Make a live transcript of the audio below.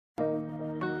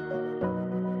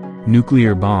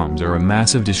Nuclear bombs are a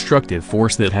massive destructive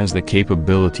force that has the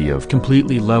capability of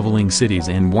completely leveling cities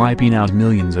and wiping out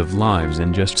millions of lives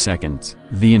in just seconds.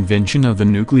 The invention of the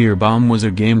nuclear bomb was a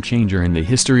game-changer in the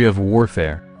history of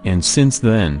warfare, and since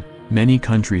then, many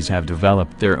countries have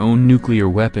developed their own nuclear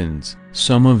weapons.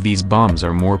 Some of these bombs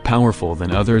are more powerful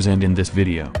than others, and in this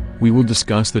video, we will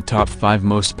discuss the top 5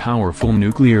 most powerful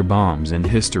nuclear bombs in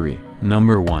history.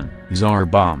 Number 1. Tsar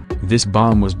bomb. This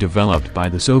bomb was developed by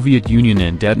the Soviet Union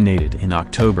and detonated in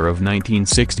October of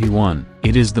 1961.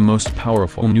 It is the most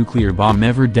powerful nuclear bomb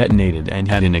ever detonated and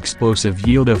had an explosive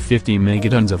yield of 50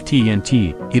 megatons of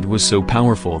TNT. It was so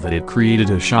powerful that it created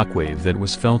a shockwave that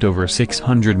was felt over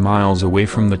 600 miles away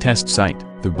from the test site.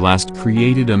 The blast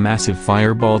created a massive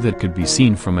fireball that could be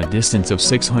seen from a distance of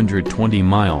 620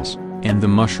 miles, and the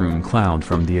mushroom cloud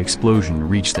from the explosion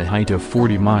reached a height of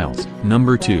 40 miles.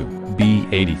 Number 2.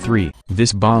 B-83.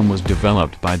 This bomb was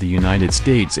developed by the United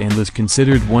States and is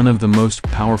considered one of the most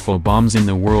powerful bombs in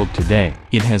the world today.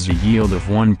 It has a yield of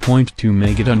 1.2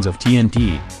 megatons of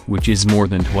TNT, which is more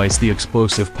than twice the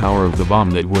explosive power of the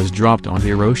bomb that was dropped on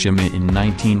Hiroshima in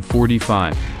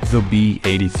 1945. The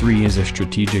B-83 is a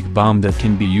strategic bomb that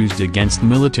can be used against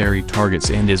military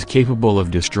targets and is capable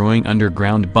of destroying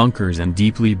underground bunkers and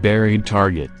deeply buried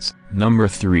targets. Number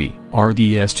 3.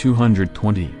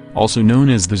 RDS-220. Also known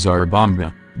as the Tsar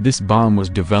Bomba. This bomb was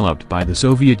developed by the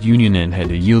Soviet Union and had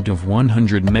a yield of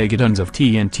 100 megatons of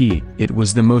TNT. It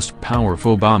was the most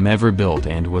powerful bomb ever built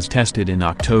and was tested in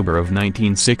October of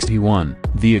 1961.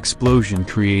 The explosion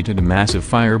created a massive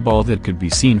fireball that could be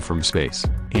seen from space,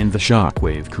 and the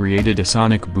shockwave created a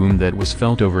sonic boom that was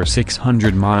felt over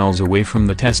 600 miles away from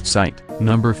the test site.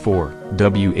 Number 4.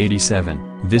 W-87.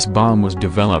 This bomb was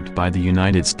developed by the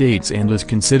United States and is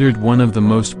considered one of the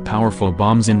most powerful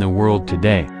bombs in the world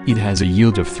today. It has a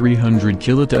yield of 300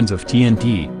 kilotons of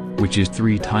TNT, which is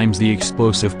 3 times the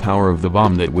explosive power of the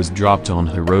bomb that was dropped on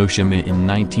Hiroshima in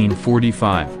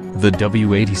 1945. The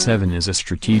W-87 is a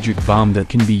strategic bomb that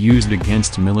can be used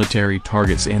against military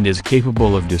targets and is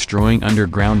capable of destroying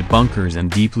underground bunkers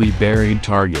and deeply buried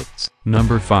targets.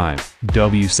 Number 5.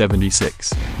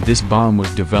 W-76. This bomb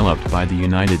was developed by the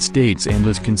United States and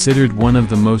is considered one of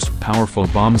the most powerful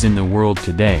bombs in the world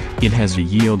today. It has a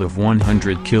yield of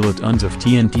 100 kilotons of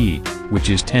TNT, which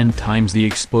is 10 times the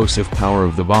explosive power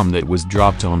of the bomb that was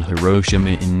dropped on Hiroshima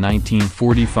in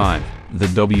 1945. The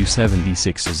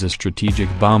W-76 is a strategic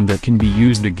bomb that can be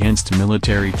used against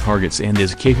military targets and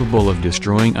is capable of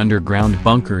destroying underground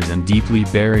bunkers and deeply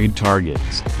buried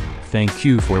targets. Thank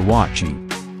you for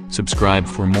watching. Subscribe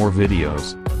for more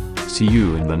videos. See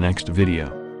you in the next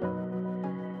video.